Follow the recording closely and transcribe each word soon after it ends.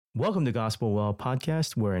Welcome to GospelWell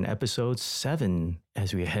podcast. We're in episode 7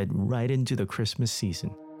 as we head right into the Christmas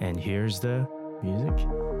season. And here's the music.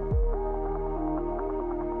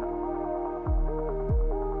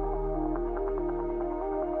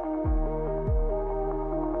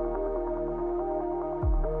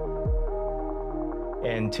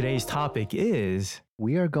 And today's topic is...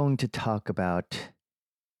 We are going to talk about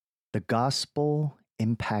the gospel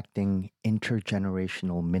impacting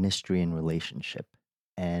intergenerational ministry and relationship.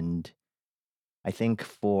 And I think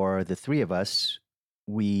for the three of us,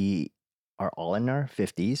 we are all in our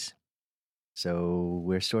 50s. So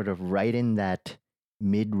we're sort of right in that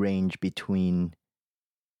mid-range between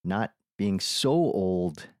not being so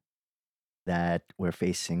old that we're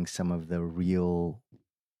facing some of the real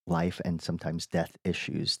life and sometimes death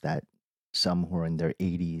issues that some who are in their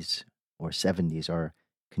 80s or 70s are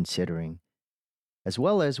considering, as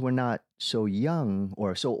well as we're not so young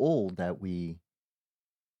or so old that we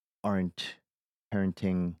aren't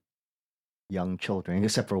parenting young children,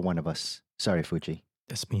 except for one of us. Sorry, Fuji.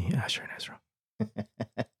 That's me, Asher and Ezra.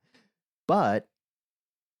 But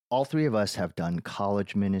all three of us have done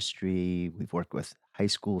college ministry. We've worked with high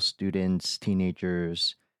school students,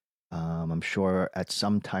 teenagers. I'm sure at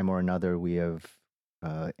some time or another we have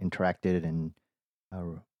interacted and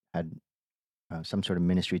had some sort of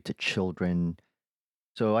ministry to children.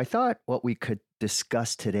 So I thought what we could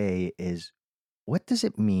discuss today is, what does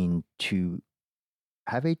it mean to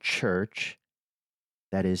have a church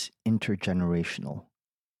that is intergenerational?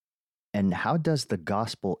 And how does the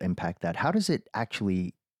gospel impact that? How does it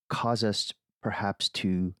actually cause us perhaps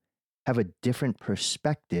to have a different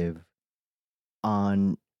perspective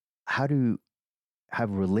on how to have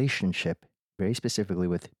relationship, very specifically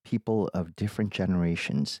with people of different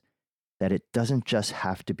generations, that it doesn't just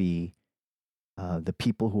have to be the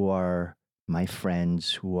people who are my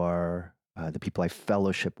friends, who are the people I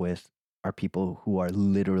fellowship with, are people who are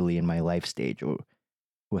literally in my life stage or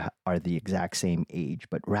who are the exact same age,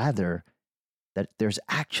 but rather that there's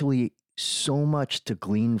actually so much to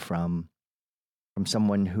glean from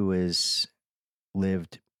someone who has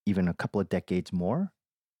lived even a couple of decades more,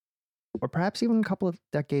 or perhaps even a couple of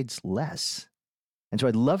decades less. And so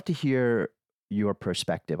I'd love to hear your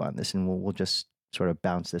perspective on this, and we'll just sort of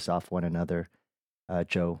bounce this off one another.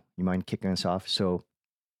 Joe, you mind kicking us off? So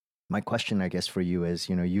my question, I guess, for you is,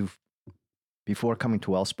 before coming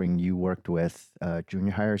to Wellspring, you worked with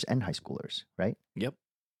junior hires and high schoolers, right? Yep.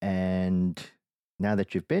 And now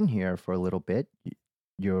that you've been here for a little bit,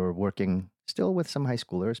 you're working still with some high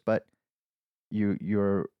schoolers, but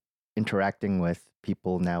you're interacting with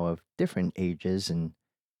people now of different ages. And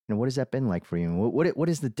what has that been like for you? What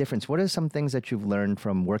is the difference? What are some things that you've learned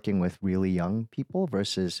from working with really young people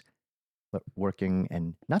versus working,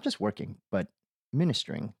 and not just working, but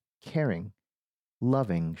ministering, caring,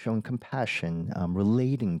 loving, showing compassion,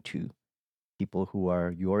 relating to people who are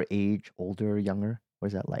your age, older, younger? What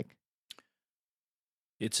is that like?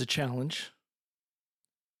 It's a challenge,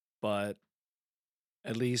 but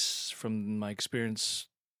at least from my experience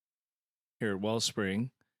here at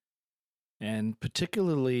Wellspring, and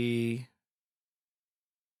particularly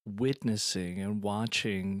witnessing and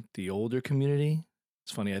watching the older community.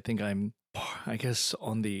 It's funny, I think I'm,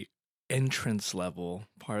 on the entrance level,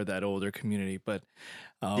 part of that older community, but...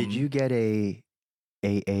 Did you get a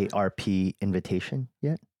AARP invitation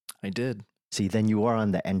yet? I did. See, then you are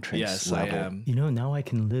on the entrance level. Yes, I am. Now I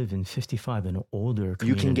can live in 55 and older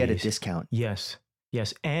communities. You can get a discount. Yes.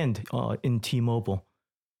 And in T-Mobile.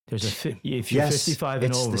 There's if you're 55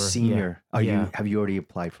 and over. It's the senior. Have you already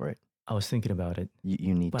applied for it? I was thinking about it.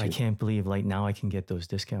 You need to. But I can't believe now I can get those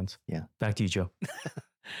discounts. Yeah. Back to you, Joe.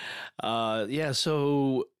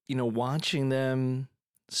 So, watching them,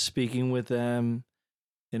 speaking with them,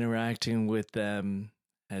 interacting with them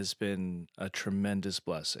has been a tremendous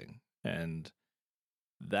blessing. And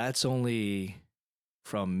that's only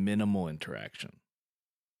from minimal interaction.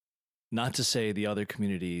 Not to say the other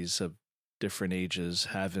communities of different ages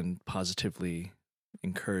haven't positively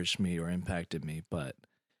encouraged me or impacted me, but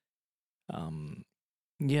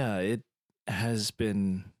it has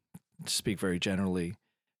been, to speak very generally,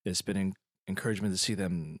 it's been encouragement to see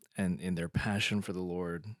them and in their passion for the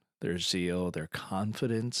Lord, their zeal, their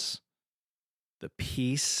confidence, the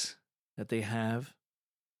peace that they have.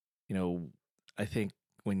 I think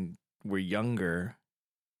when we're younger,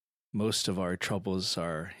 most of our troubles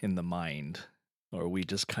are in the mind, or we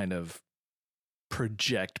just kind of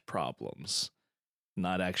project problems,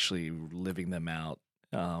 not actually living them out.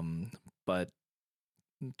 But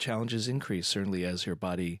challenges increase, certainly as your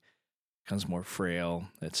body becomes more frail,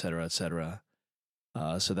 et cetera, et cetera.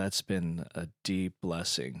 So that's been a deep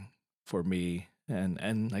blessing for me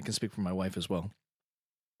and I can speak for my wife as well.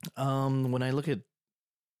 When I look at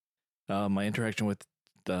my interaction with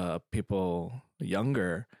the people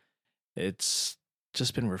younger, it's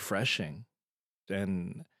just been refreshing,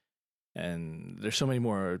 and there's so many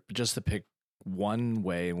more. Just to pick one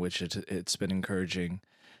way in which it's been encouraging,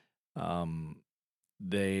 um,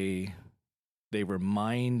 they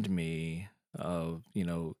remind me of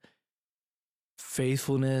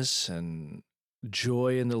faithfulness and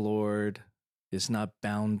joy in the Lord is not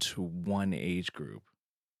bound to one age group.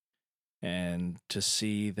 And to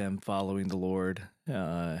see them following the Lord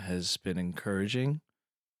has been encouraging.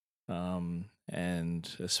 And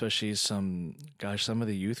especially some of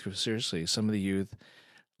the youth, seriously, some of the youth,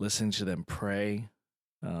 listening to them pray,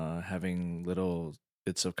 having little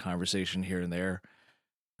bits of conversation here and there.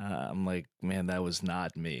 I'm like, man, that was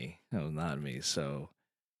not me. That was not me. So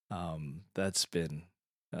that's been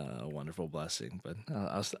a wonderful blessing. But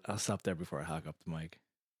I'll stop there before I hog up the mic.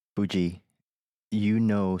 Fuji, you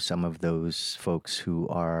know some of those folks who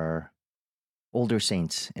are older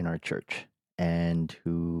saints in our church and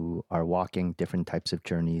who are walking different types of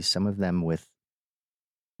journeys, some of them with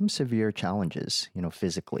some severe challenges,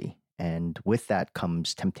 physically. And with that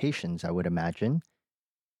comes temptations, I would imagine,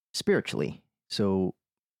 spiritually. So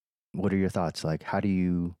what are your thoughts? Like, how do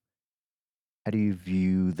you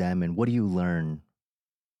view them, and what do you learn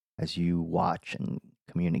as you watch and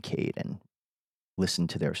communicate and listen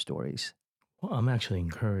to their stories? Well, I'm actually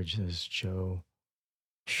encouraged, as Joe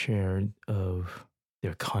shared, of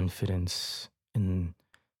their confidence in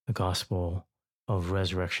the gospel of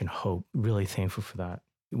resurrection hope. Really thankful for that.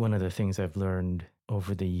 One of the things I've learned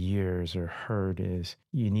over the years or heard is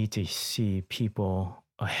you need to see people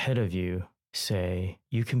ahead of you say,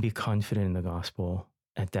 you can be confident in the gospel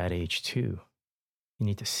at that age too. You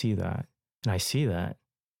need to see that. And I see that.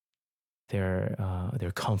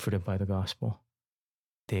 They're comforted by the gospel.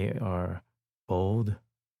 They are bold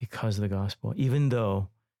because of the gospel, even though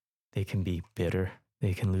they can be bitter,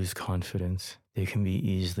 they can lose confidence, they can be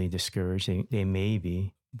easily discouraged. They may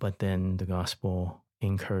be, but then the gospel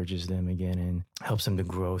encourages them again and helps them to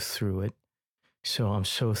grow through it. So I'm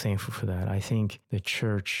so thankful for that. I think the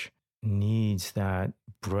church needs that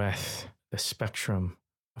breadth, the spectrum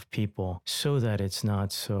of people, so that it's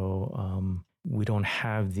not so, we don't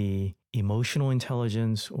have the emotional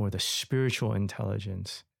intelligence or the spiritual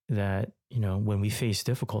intelligence that, when we face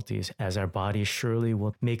difficulties, as our bodies surely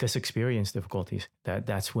will make us experience difficulties,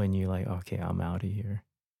 that's when you're like, okay, I'm out of here.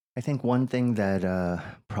 I think one thing that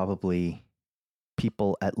probably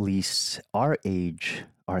people at least our age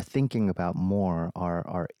are thinking about more are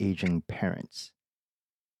our aging parents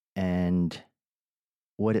and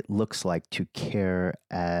what it looks like to care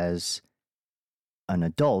as an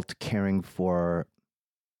adult, caring for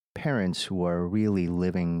parents who are really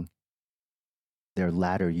living their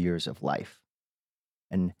latter years of life.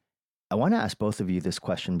 And I want to ask both of you this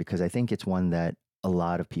question because I think it's one that a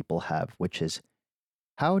lot of people have, which is,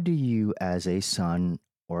 how do you, as a son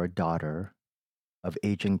or a daughter of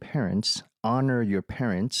aging parents, honor your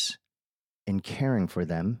parents in caring for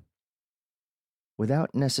them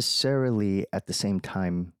without necessarily at the same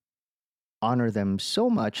time honor them so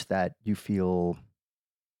much that you feel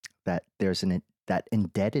that that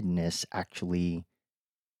indebtedness actually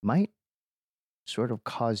might sort of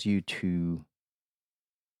cause you to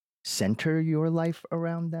center your life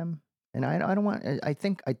around them? And I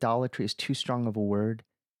think idolatry is too strong of a word,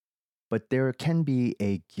 but there can be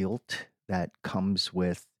a guilt that comes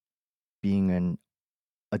with being an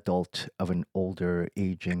adult of an older,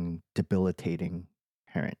 aging, debilitating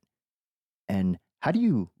parent. And how do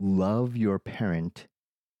you love your parent,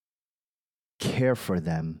 care for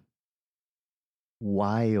them,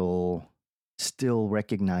 while still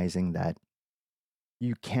recognizing that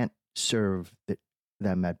you can't serve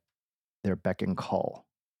them at their beck and call?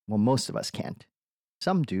 Well, most of us can't.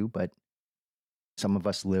 Some do, but some of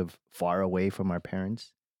us live far away from our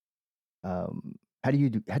parents. How do you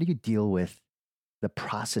deal with the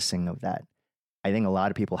processing of that? I think a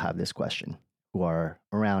lot of people have this question who are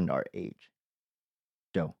around our age.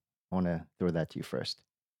 Joe, I want to throw that to you first.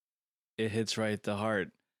 It hits right at the heart.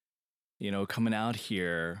 Coming out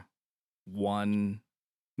here,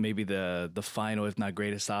 maybe the final, if not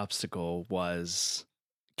greatest obstacle was,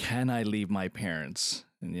 can I leave my parents?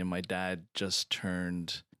 And my dad just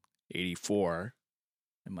turned 84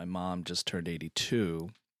 and my mom just turned 82.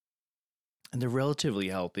 And they're relatively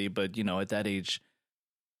healthy, but at that age,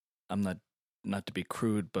 I'm not to be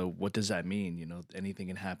crude, but what does that mean? Anything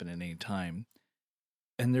can happen at any time.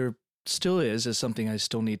 And there still is something I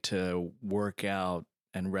still need to work out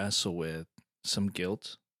and wrestle with, some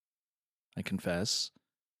guilt, I confess.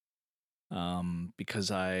 because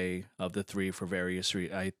of the three, for various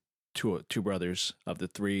reasons, two brothers of the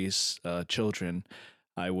three children,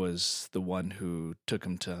 I was the one who took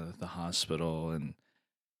him to the hospital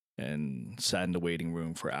and sat in the waiting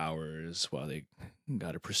room for hours while they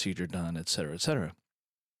got a procedure done, et cetera, et cetera.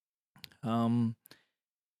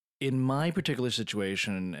 In my particular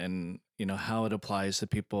situation, and how it applies to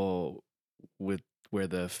people with where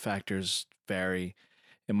the factors vary,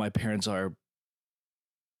 and my parents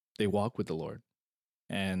they walk with the Lord,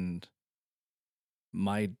 and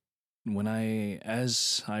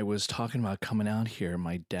as I was talking about coming out here,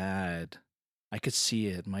 my dad, I could see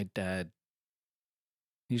it. My dad,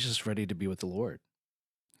 he's just ready to be with the Lord.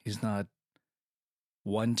 He's not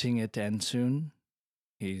wanting it to end soon.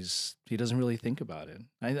 He doesn't really think about it.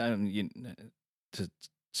 To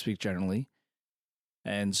speak generally,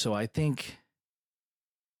 and so I think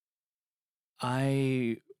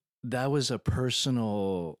that was a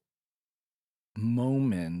personal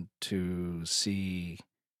moment to see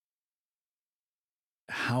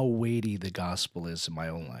how weighty the gospel is in my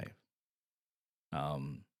own life.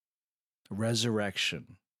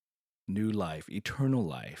 Resurrection, new life, eternal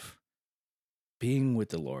life, being with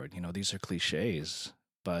the Lord. These are cliches,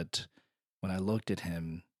 but when I looked at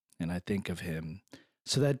him and I think of him,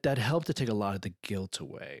 so that helped to take a lot of the guilt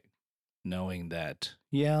away, knowing that,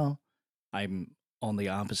 yeah, I'm on the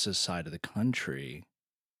opposite side of the country,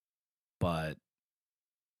 but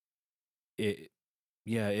it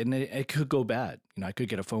could go bad. I could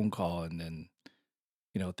get a phone call and then,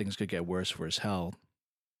 things could get worse for his health.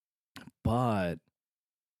 But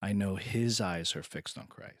I know his eyes are fixed on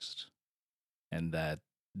Christ, and that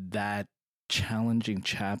challenging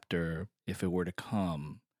chapter, if it were to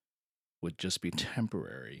come, would just be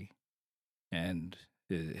temporary, and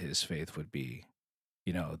his faith would be,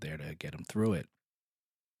 there to get him through it.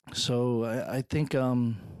 So I think,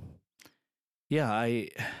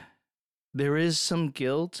 there is some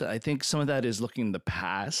guilt. I think some of that is looking in the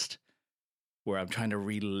past, where I'm trying to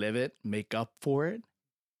relive it, make up for it.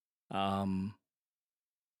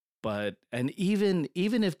 But even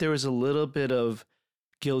if there was a little bit of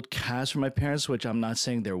guilt cast from my parents, which I'm not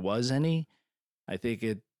saying there was any, I think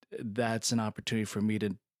that's an opportunity for me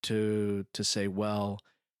to say, well,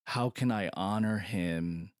 how can I honor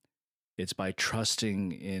him? It's by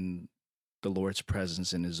trusting in the Lord's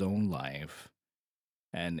presence in his own life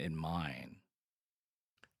and in mine.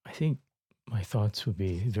 I think my thoughts would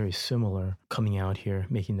be very similar coming out here,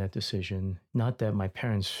 making that decision. Not that my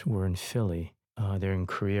parents were in Philly. They're in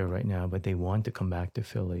Korea right now, but they want to come back to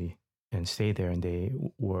Philly and stay there, and they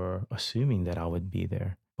were assuming that I would be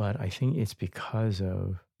there. But I think it's because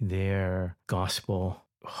of their gospel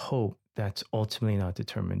hope that's ultimately not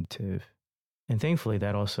determinative. And thankfully,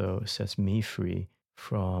 that also sets me free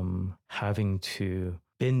from having to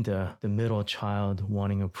been the middle child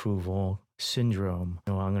wanting approval syndrome.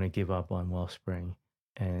 I'm going to give up on Wellspring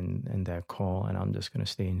and that call, and I'm just going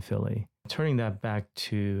to stay in Philly. Turning that back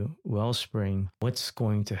to Wellspring, what's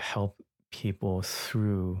going to help people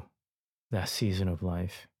through that season of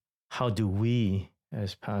life? How do we,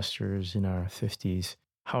 as pastors in our 50s,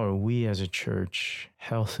 how are we as a church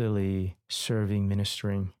healthily serving,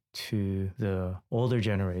 ministering to the older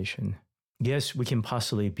generation? Yes, we can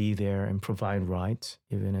possibly be there and provide rides,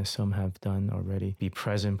 even as some have done already, be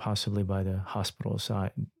present possibly by the hospital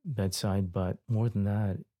bedside, but more than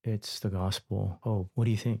that, it's the gospel. Oh, what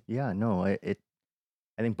do you think? Yeah, no, I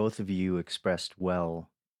think both of you expressed well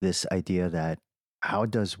this idea that how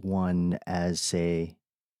does one as a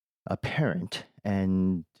parent,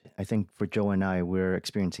 and I think for Joe and I, we're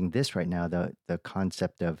experiencing this right now, the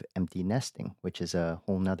concept of empty nesting, which is a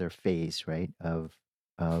whole nother phase, right, of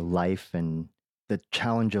life and the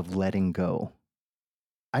challenge of letting go.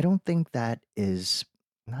 I don't think that is,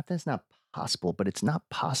 not that it's not possible, but it's not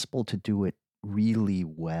possible to do it really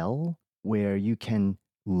well, where you can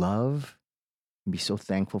love and be so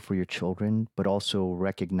thankful for your children, but also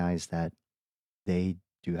recognize that they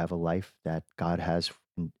do have a life that God has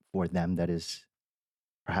for them that is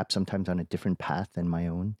perhaps sometimes on a different path than my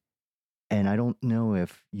own. And I don't know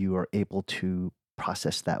if you are able to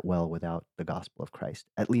process that well without the gospel of Christ.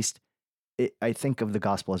 At least I think of the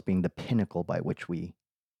gospel as being the pinnacle by which we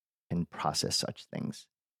can process such things.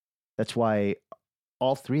 That's why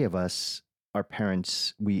all three of us, our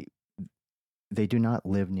parents, they do not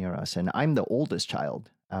live near us. And I'm the oldest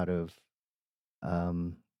child out of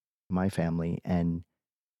my family. And,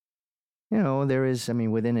 there is,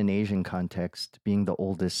 within an Asian context, being the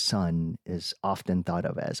oldest son is often thought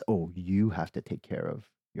of as, oh, you have to take care of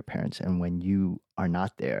your parents. And when you are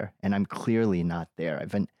not there, and I'm clearly not there, I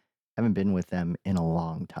haven't been with them in a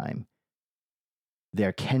long time,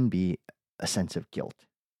 there can be a sense of guilt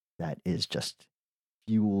that is just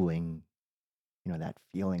fueling, that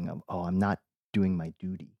feeling of, oh, I'm not doing my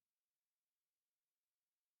duty.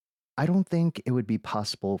 I don't think it would be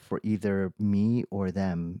possible for either me or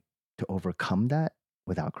them to overcome that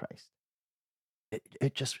without Christ.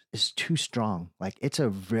 It just is too strong. Like, it's a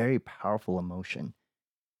very powerful emotion,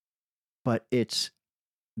 but it's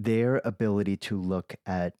their ability to look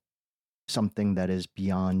at something that is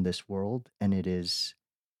beyond this world. And it is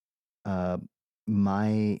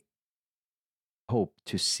my hope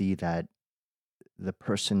to see that the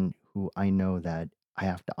person who I know that I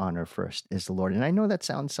have to honor first is the Lord. And I know that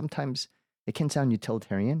sometimes it can sound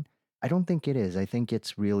utilitarian. I don't think it is. I think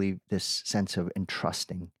it's really this sense of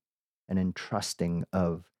entrusting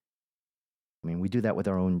of, we do that with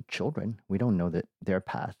our own children. We don't know their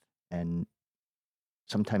path. And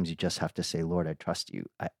sometimes you just have to say, Lord, I trust you.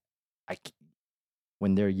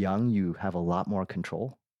 When they're young, you have a lot more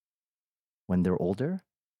control. When they're older,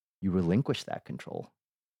 you relinquish that control.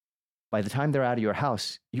 By the time they're out of your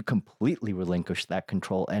house, you completely relinquish that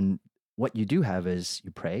control. And what you do have is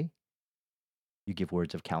you pray, you give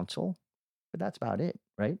words of counsel, but that's about it,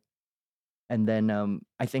 right? And then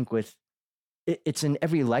I think it's in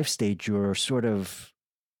every life stage, you're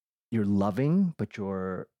loving, but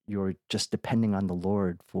you're just depending on the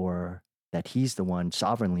Lord for that. He's the one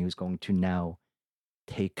sovereignly who's going to now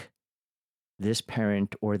take this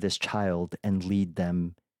parent or this child and lead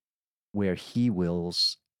them where he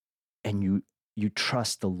wills. And you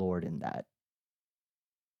trust the Lord in that.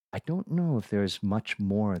 I don't know if there's much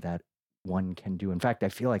more that one can do. In fact, I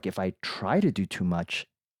feel like if I try to do too much,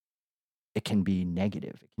 it can be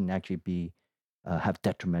negative. It can actually be have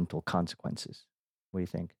detrimental consequences. What do you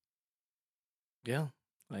think? Yeah,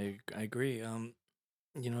 I agree.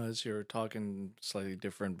 As you're talking, slightly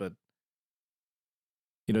different, but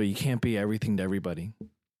you can't be everything to everybody.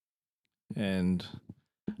 And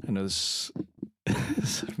I know this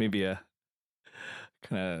may be a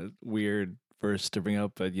kind of weird verse to bring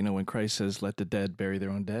up, but when Christ says, "Let the dead bury their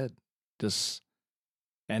own dead,"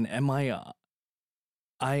 and am I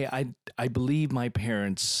believe my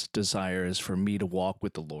parents' desire is for me to walk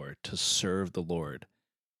with the Lord, to serve the Lord,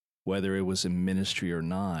 whether it was in ministry or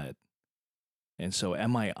not. And so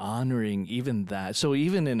am I honoring even that? So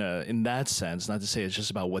even in that sense, not to say it's just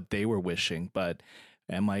about what they were wishing, but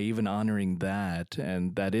am I even honoring that?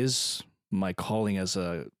 And that is my calling as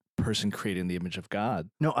a person created in the image of God.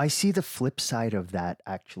 No, I see the flip side of that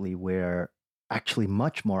actually,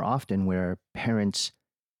 much more often where parents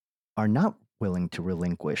are not willing to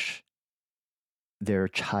relinquish their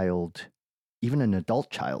child, even an adult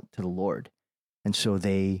child, to the Lord. And so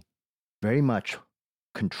they very much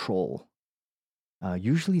control,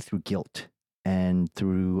 usually through guilt and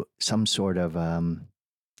through some sort of,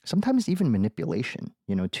 sometimes even manipulation,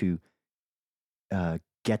 to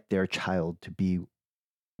get their child to be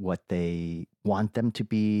what they want them to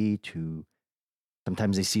be.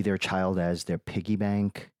 Sometimes they see their child as their piggy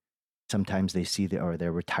bank. Sometimes they see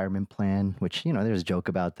their retirement plan, which, there's a joke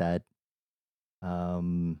about that. I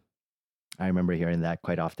remember hearing that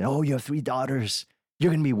quite often. Oh, you have 3 daughters.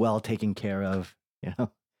 You're going to be well taken care of.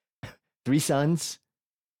 3 sons.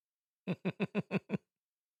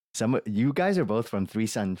 You guys are both from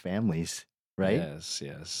 3-son families, right?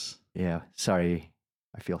 Yes. Yeah. Sorry.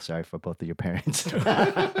 I feel sorry for both of your parents.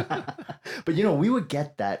 But, we would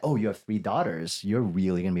get that. Oh, you have 3 daughters. You're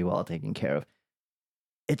really going to be well taken care of.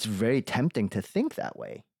 It's very tempting to think that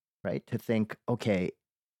way, right? To think, okay,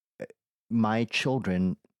 my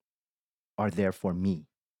children are there for me.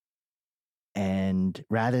 And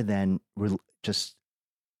rather than just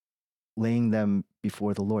laying them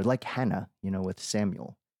before the Lord, like Hannah, with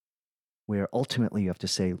Samuel, where ultimately you have to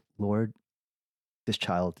say, Lord, this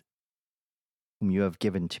child whom you have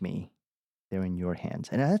given to me, they're in your hands.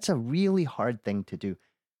 And that's a really hard thing to do.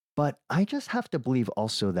 But I just have to believe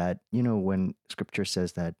also that, when scripture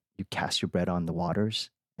says that you cast your bread on the waters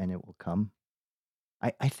and it will come,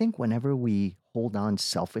 I think whenever we hold on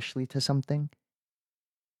selfishly to something,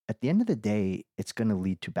 at the end of the day, it's going to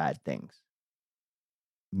lead to bad things.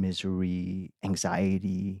 Misery,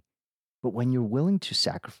 anxiety. But when you're willing to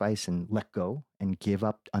sacrifice and let go and give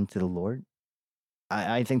up unto the Lord,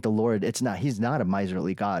 I think the Lord, he's not a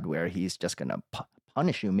miserly God where he's just going to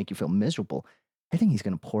punish you, make you feel miserable. I think he's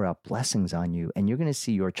going to pour out blessings on you, and you're going to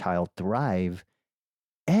see your child thrive.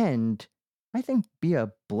 And I think be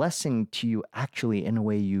a blessing to you actually in a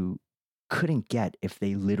way you couldn't get if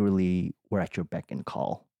they literally were at your beck and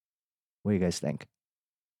call. What do you guys think?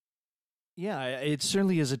 Yeah, it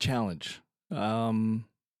certainly is a challenge. I've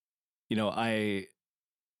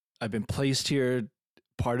been placed here.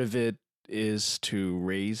 Part of it is to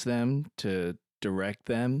raise them, to direct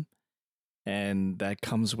them. And that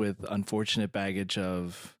comes with unfortunate baggage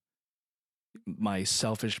of my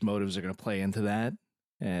selfish motives are going to play into that.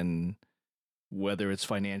 And whether it's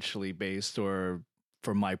financially based or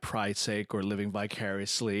for my pride's sake or living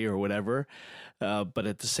vicariously or whatever. But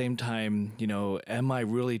at the same time, am I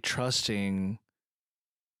really trusting,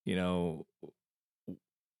 the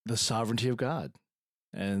sovereignty of God?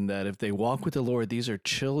 And that if they walk with the Lord, these are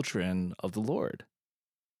children of the Lord.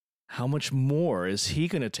 How much more is He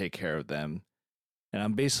going to take care of them? And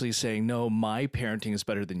I'm basically saying, no, my parenting is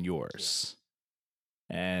better than yours.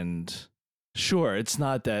 And sure, it's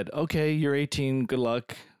not that, okay, you're 18, good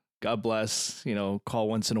luck, God bless, call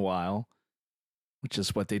once in a while, which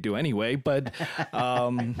is what they do anyway, but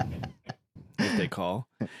if they call.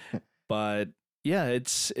 But yeah,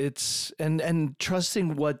 it's and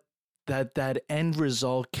trusting what that end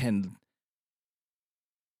result can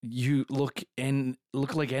look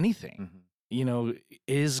like anything. Mm-hmm.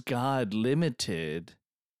 Is God limited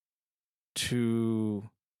to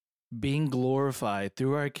being glorified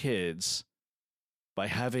through our kids by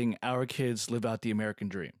having our kids live out the American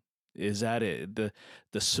dream? Is that it? The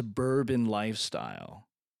suburban lifestyle?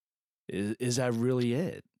 Is that really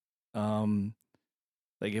it?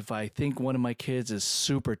 Like if I think one of my kids is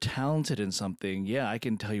super talented in something, yeah, I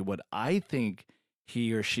can tell you what I think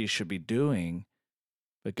he or she should be doing.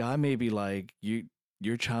 But God may be like,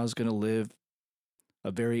 your child's going to live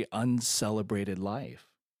a very uncelebrated life.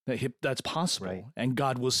 That's possible. Right. And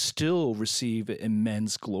God will still receive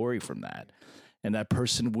immense glory from that. And that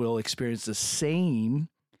person will experience the same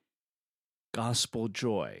gospel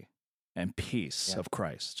joy and peace of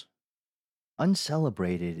Christ.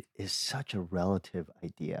 Uncelebrated is such a relative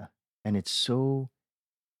idea, and it's so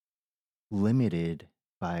limited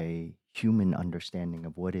by human understanding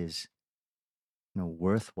of what is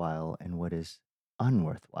worthwhile and what is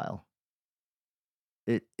unworthwhile.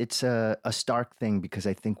 It's a stark thing because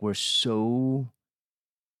I think we're so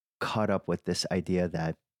caught up with this idea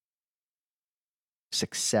that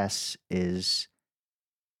success is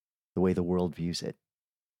the way the world views it.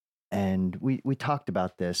 And we talked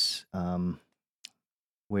about this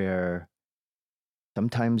where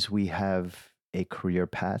sometimes we have a career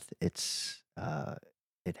path. It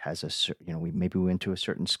has a certain, we went to a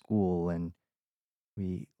certain school and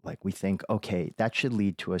we think, okay, that should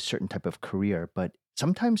lead to a certain type of career. But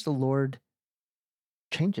sometimes the Lord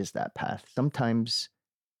changes that path. Sometimes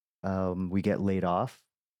we get laid off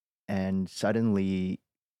and suddenly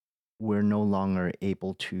we're no longer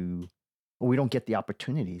able to, or we don't get the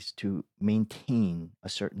opportunities to maintain a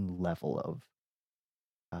certain level of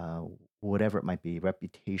whatever it might be,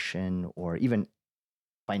 reputation or even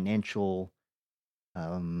financial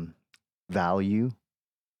value.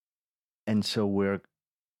 And so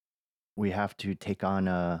we have to take on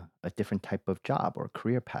a different type of job or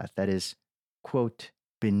career path that is, quote,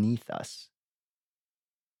 beneath us.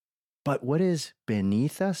 But what is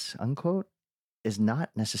beneath us, unquote, is not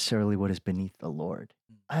necessarily what is beneath the Lord.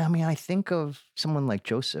 I mean, I think of someone like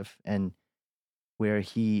Joseph and where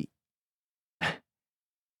he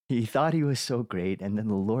thought he was so great, and then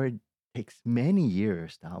the Lord takes many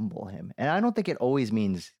years to humble him. And I don't think it always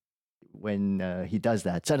means when he does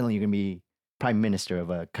that, suddenly you're going to be prime minister of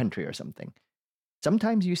a country or something.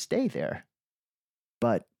 Sometimes you stay there,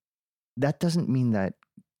 but that doesn't mean that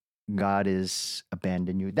God is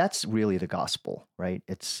abandoned you. That's really the gospel, right?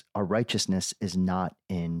 It's our righteousness is not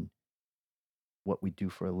in what we do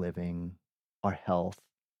for a living, our health,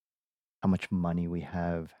 how much money we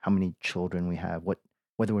have, how many children we have,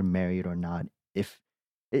 whether we're married or not. If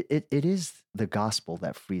it is the gospel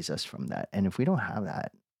that frees us from that. And if we don't have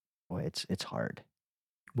that, boy, it's hard.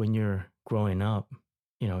 When you're growing up,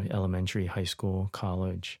 elementary, high school,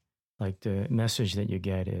 college, like the message that you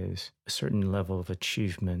get is a certain level of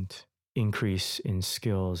achievement, increase in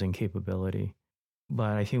skills and capability.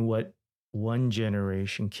 But I think what one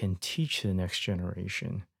generation can teach the next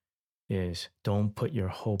generation is don't put your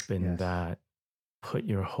hope in that, put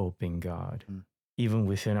your hope in God. Even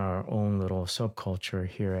within our own little subculture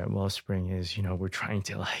here at Wellspring is, we're trying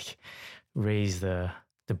to raise the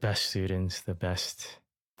best students, the best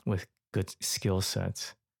with good skill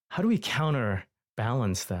sets. How do we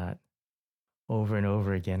counterbalance that over and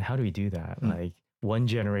over again? How do we do that? One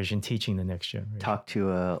generation teaching the next generation. Talk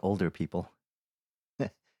to older people.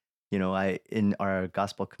 In our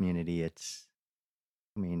gospel community,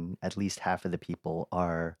 at least half of the people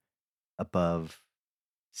are above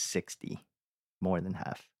 60, more than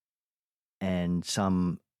half. And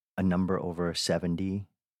a number over 70,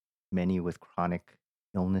 many with chronic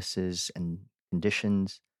illnesses and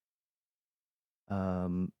conditions.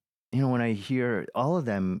 when I hear all of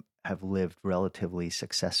them have lived relatively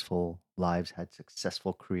successful lives, had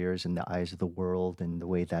successful careers in the eyes of the world, and the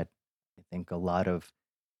way that I think a lot of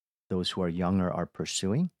those who are younger are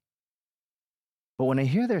pursuing. But when I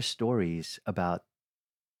hear their stories about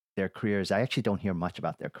their careers, I actually don't hear much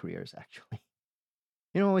about their careers, actually.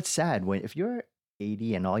 It's sad if you're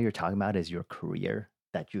 80 and all you're talking about is your career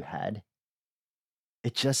that you had,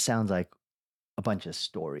 it just sounds like a bunch of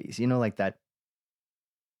stories, like that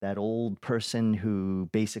old person who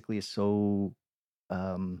basically is so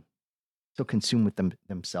consumed with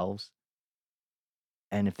themselves.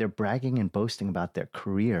 And if they're bragging and boasting about their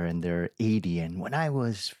career and they're 80 and when I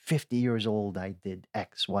was 50 years old, I did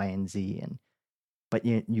X, Y, and Z. But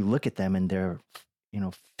you look at them and they're,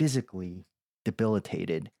 physically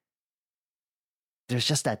debilitated. There's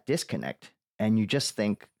just that disconnect. And you just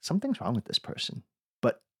think something's wrong with this person.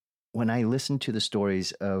 But when I listen to the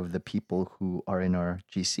stories of the people who are in our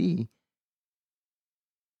GC,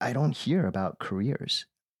 I don't hear about careers.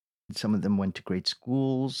 Some of them went to great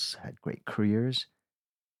schools, had great careers.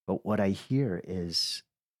 But what I hear is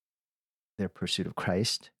their pursuit of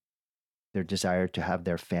Christ, their desire to have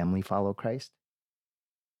their family follow Christ,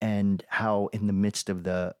 and how in the midst of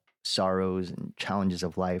the sorrows and challenges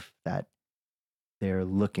of life that they're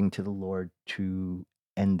looking to the Lord to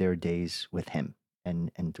end their days with him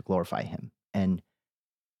and to glorify him. And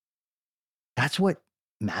that's what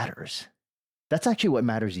matters. That's actually what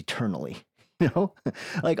matters eternally.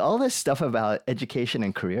 Like all this stuff about education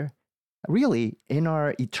and career, really, in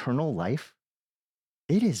our eternal life,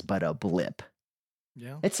 it is but a blip.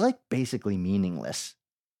 Yeah. It's like basically meaningless.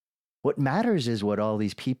 What matters is what all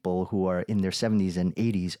these people who are in their 70s and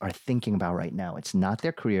 80s are thinking about right now. It's not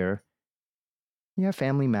their career. Yeah,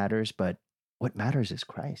 family matters, but what matters is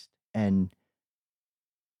Christ. And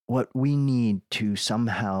what we need to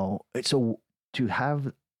somehow, this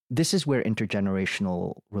is where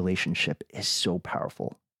intergenerational relationship is so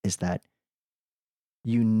powerful, is that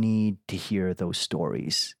you need to hear those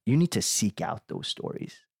stories. You need to seek out those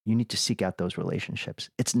stories. You need to seek out those relationships.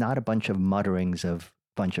 It's not a bunch of mutterings of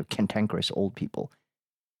a bunch of cantankerous old people,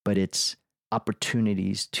 but it's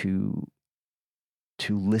opportunities to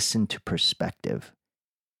listen to perspective.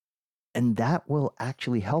 And that will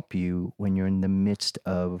actually help you when you're in the midst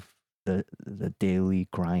of the daily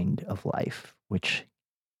grind of life, which,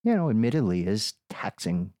 admittedly is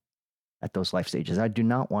taxing at those life stages. I do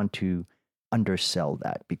not want to undersell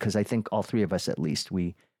that because I think all three of us, at least,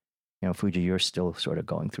 Fuji, you're still sort of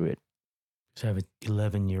going through it. So I have an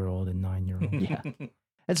 11-year-old and 9-year-old. Yeah.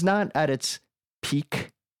 It's not at its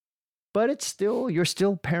peak, but you're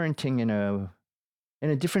still parenting in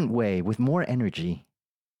a different way with more energy.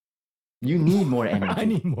 You need more energy. I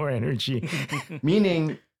need more energy.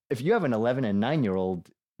 Meaning, if you have an 11 and 9-year-old,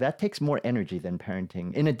 that takes more energy than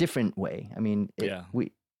parenting in a different way. I mean,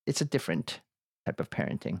 it's a different type of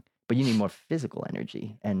parenting, but you need more physical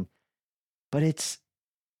energy. But it's,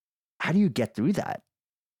 how do you get through that?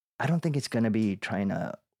 I don't think it's going to be trying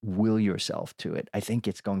to will yourself to it. I think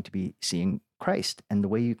it's going to be seeing Christ. And the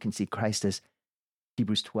way you can see Christ is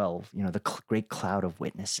Hebrews 12, the great cloud of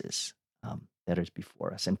witnesses that is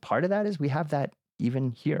before us. And part of that is we have that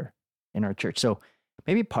even here in our church. So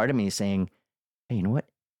maybe part of me is saying, hey, you know what?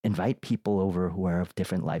 Invite people over who are of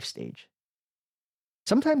different life stage.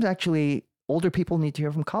 Sometimes actually older people need to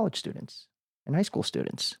hear from college students and high school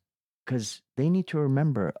students because they need to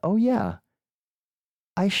remember, oh yeah,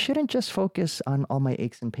 I shouldn't just focus on all my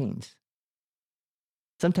aches and pains.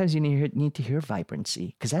 Sometimes you need to hear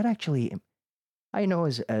vibrancy because that actually, I know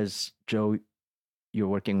as Joe, you're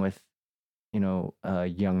working with,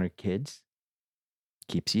 younger kids,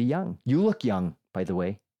 keeps you young. You look young, by the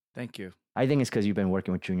way. Thank you. I think it's because you've been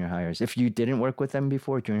working with junior hires. If you didn't work with them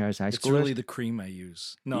before, junior hires, high schoolers. It's really the cream I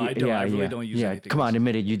use. No, I don't. I really don't use anything. Come on,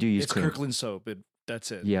 admit it. You do use it's cream. Kirkland soap.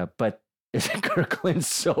 That's it. Yeah, but is it Kirkland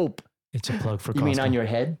soap? It's a plug for You mean on your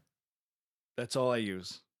head? That's all I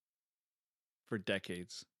use for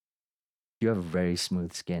decades. You have a very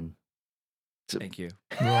smooth skin. Thank you.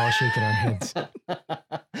 We're all shaking our heads.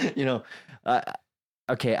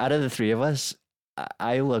 Okay, out of the three of us,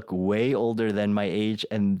 I look way older than my age,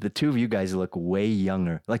 and the two of you guys look way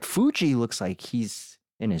younger. Like Fuji looks like he's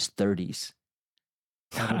in his 30s.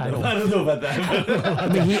 I don't know about that. I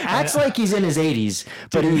mean, he acts like he's in his 80s,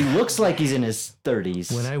 but he looks like he's in his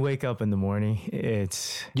 30s. When I wake up in the morning,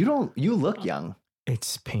 you look young.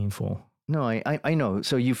 It's painful. No, I know.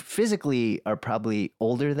 So you physically are probably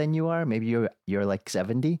older than you are. Maybe you're like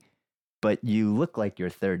 70, but you look like you're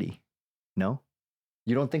 30. No?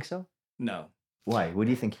 You don't think so? No. Why? What do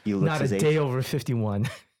you think he looks Not a day over 51.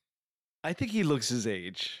 I think he looks his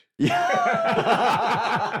age. Yeah.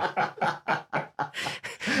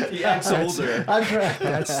 He acts older.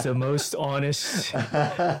 That's the most honest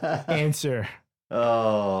answer.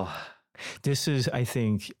 Oh, This is, I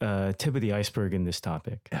think, tip of the iceberg in this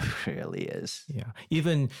topic. it really is. Yeah.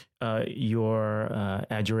 Even your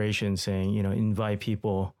adjuration saying, invite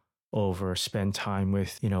people over, spend time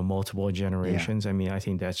with, multiple generations. I mean, I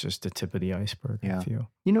think that's just the tip of the iceberg. Yeah. I feel.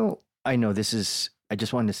 I know this is, I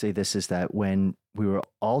just wanted to say this is that when we were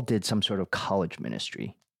all did some sort of college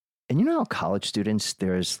ministry, and how college students,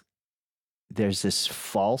 there's this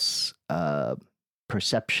false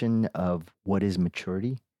perception of what is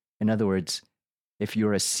maturity. In other words, if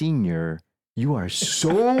you're a senior, you are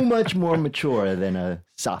so much more mature than a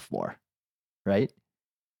sophomore, right?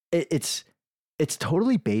 It's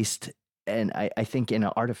totally based, and I think in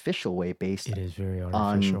an artificial way based. It is very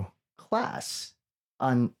artificial. On class,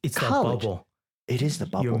 on it's college. That bubble. It is the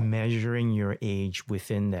bubble. You're measuring your age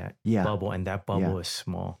within that bubble, and that bubble is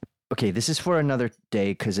small. Okay, this is for another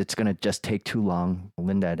day because it's going to just take too long.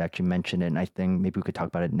 Linda had actually mentioned it, and I think maybe we could talk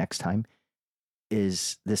about it next time,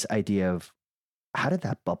 is this idea of how did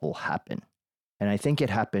that bubble happen? And I think it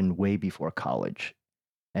happened way before college.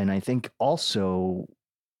 And I think also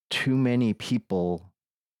too many people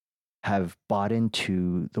have bought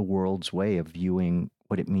into the world's way of viewing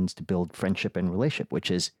what it means to build friendship and relationship, which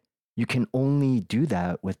is you can only do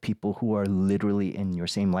that with people who are literally in your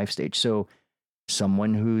same life stage. So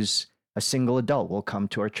someone who's a single adult will come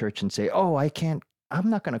to our church and say, oh, I'm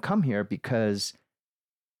not going to come here because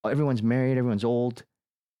everyone's married, everyone's old.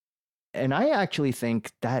 And I actually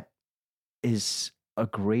think that is a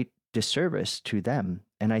great disservice to them.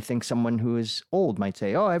 And I think someone who is old might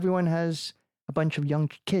say, oh, everyone has a bunch of young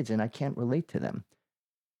kids and I can't relate to them.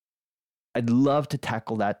 I'd love to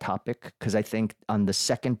tackle that topic because I think on the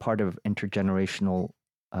second part of intergenerational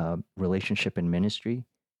relationship and ministry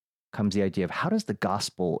comes the idea of how does the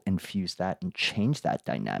gospel infuse that and change that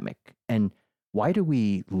dynamic? And why do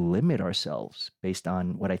we limit ourselves based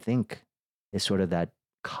on what I think is sort of that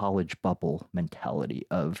college bubble mentality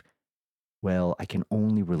of, well, I can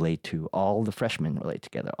only relate to all the freshmen relate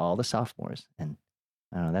together, all the sophomores. And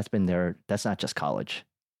I don't know, that's been there. That's not just college,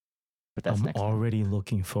 but that's I'm already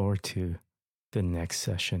looking forward to the next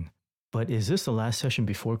session. But is this the last session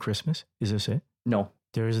before Christmas? Is this it? No.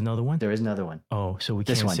 There is another one? There is another one. Oh, so we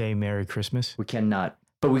can't say Merry Christmas? We cannot.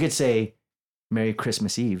 But we could say Merry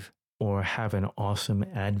Christmas Eve. Or have an awesome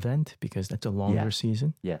Advent because that's a longer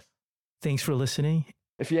season. Yes. Thanks for listening.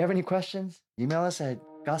 If you have any questions, email us at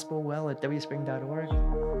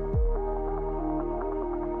gospelwell@wspring.org.